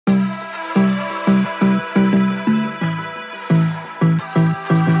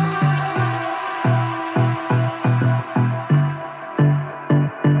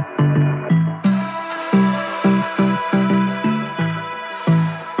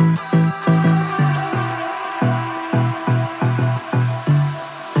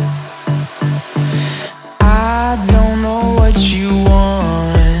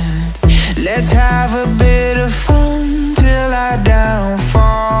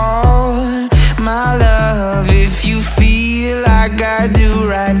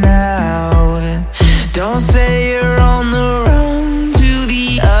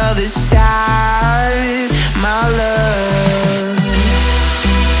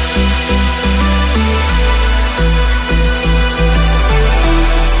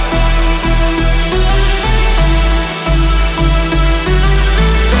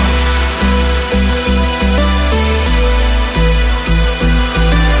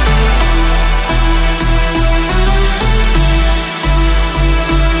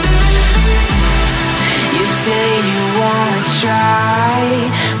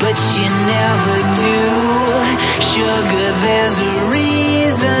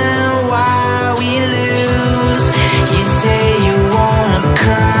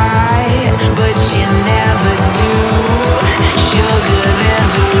never do. Sugar,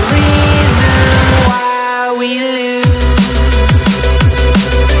 there's a reason why we lose.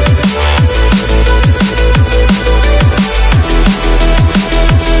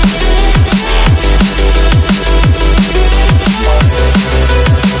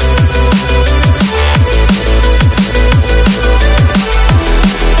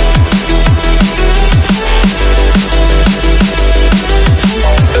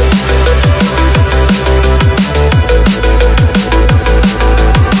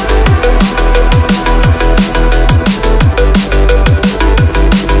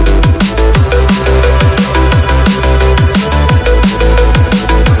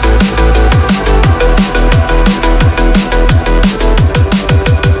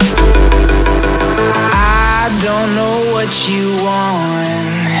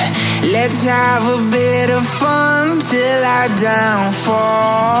 Let's have a bit of fun till I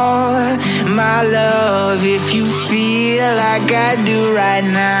downfall. My love, if you feel like I do right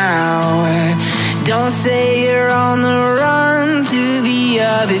now, don't say you're on the run to the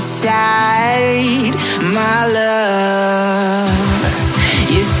other side. My love,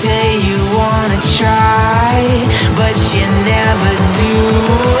 you say you wanna try, but you never do.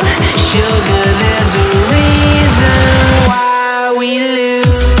 Sugar, there's a reason why we lose.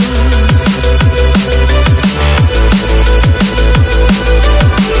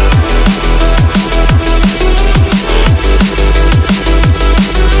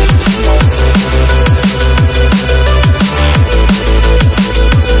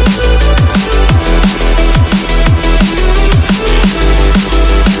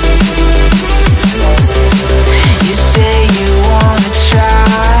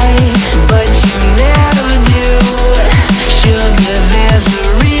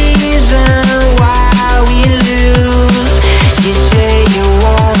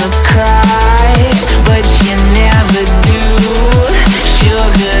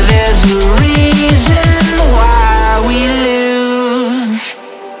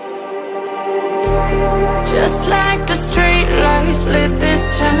 Just like the street lights lit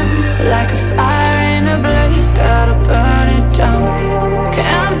this town, like a fire in a blaze, gotta burn it down.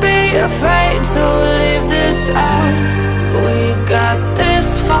 Can't be afraid to leave this out. We got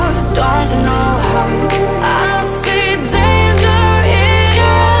this far, don't know how. I see danger in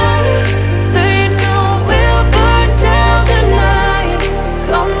your eyes. They know we'll burn down the night.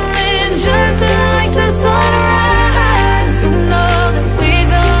 Coming just like the sunrise. You know that we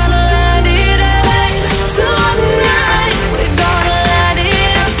gonna light it up tonight. We gonna light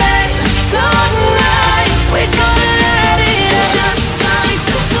it up tonight. We gonna light it up just like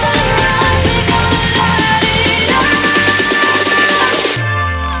the sunrise. We gonna light it up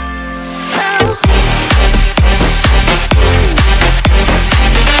now.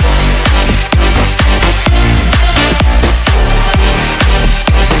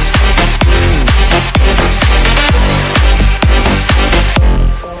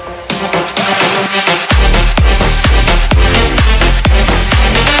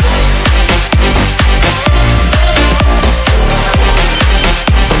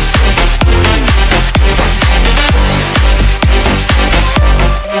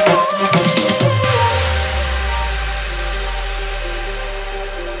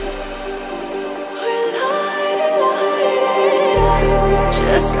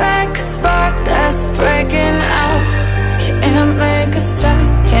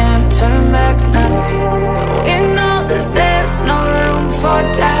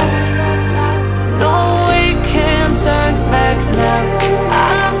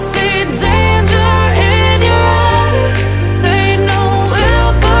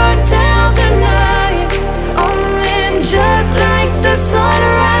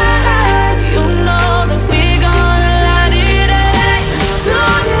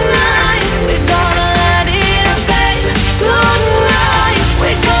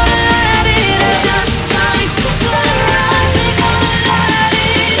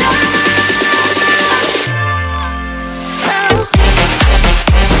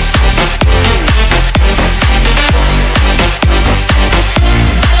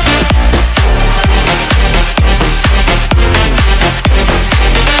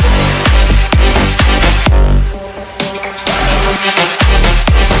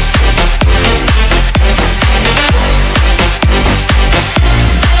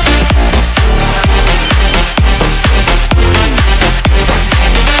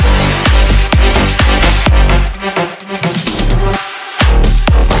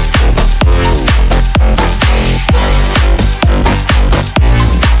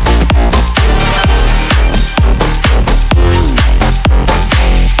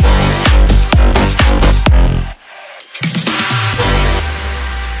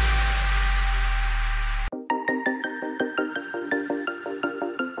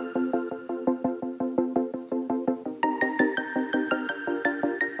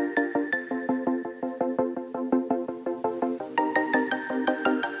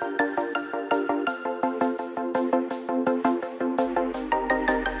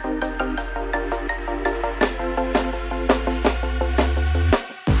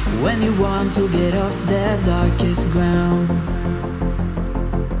 When you want to get off the darkest ground,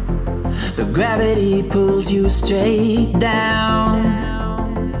 but gravity pulls you straight down.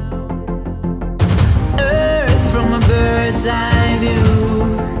 Earth from a bird's eye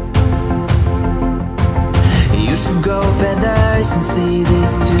view. You should grow feathers and see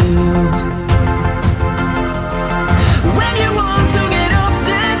this too. When you want to get off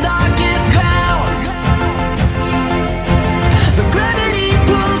the darkest ground, but gravity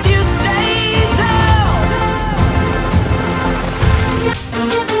pulls you straight down.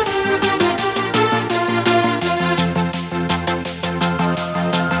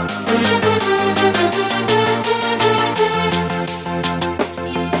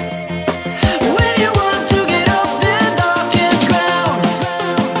 When you want to get off the darkest ground,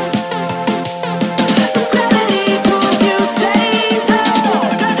 but gravity pulls you straight down.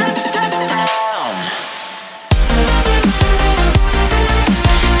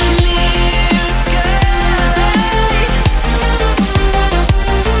 Clear sky. Where am I?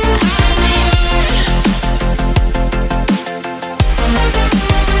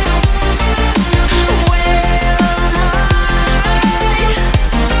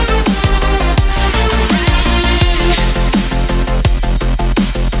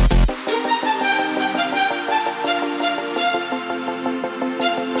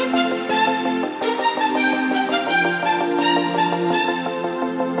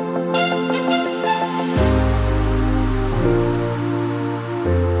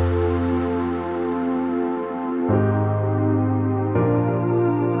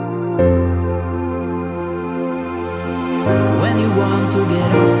 When you want to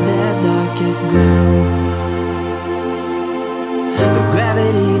get off the darkest ground, but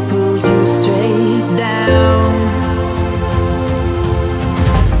gravity pulls you straight down.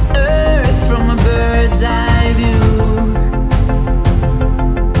 Earth from a bird's eye view.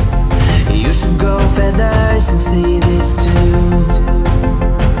 You should grow feathers and see this too.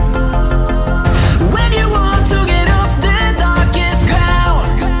 When you want to get off the darkest ground,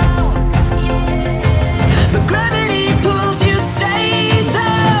 but gravity pulls you straight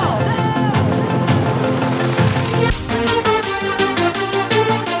down.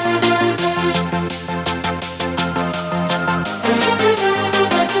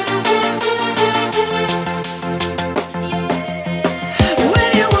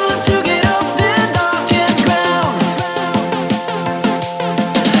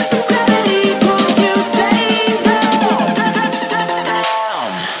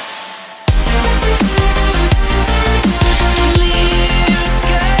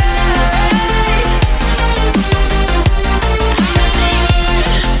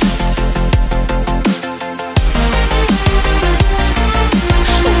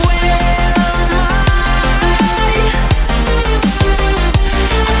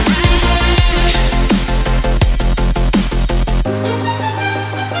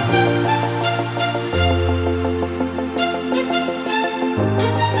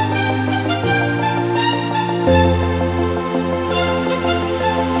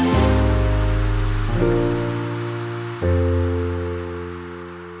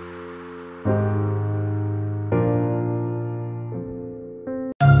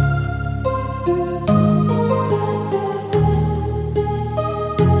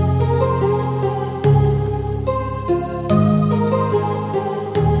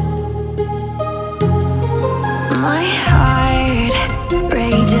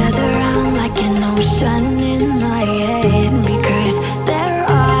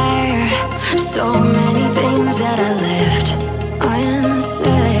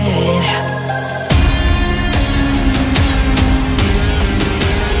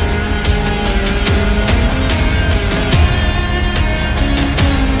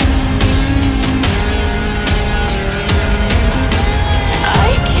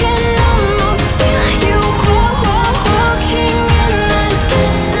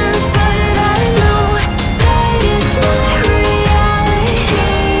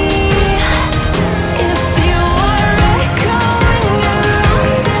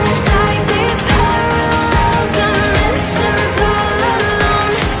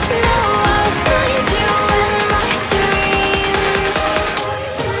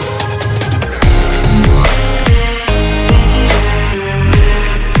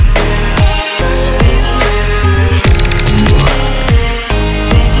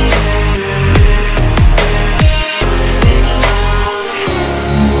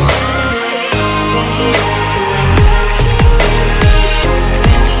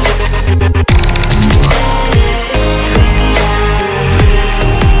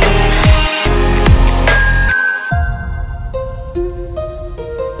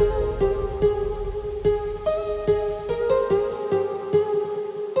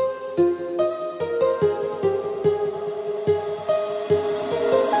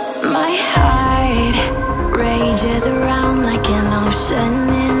 My heart rages around like an ocean